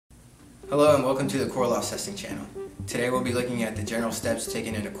Hello and welcome to the core loss testing channel. Today we'll be looking at the general steps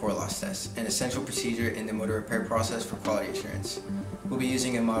taken in a core loss test, an essential procedure in the motor repair process for quality assurance. We'll be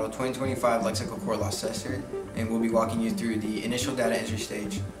using a model 2025 Lexseco core loss tester, and we'll be walking you through the initial data entry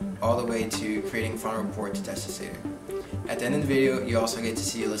stage all the way to creating a final report to test the Stator. At the end of the video, you also get to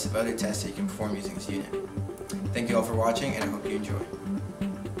see a list of other tests that you can perform using this unit. Thank you all for watching, and I hope you enjoy.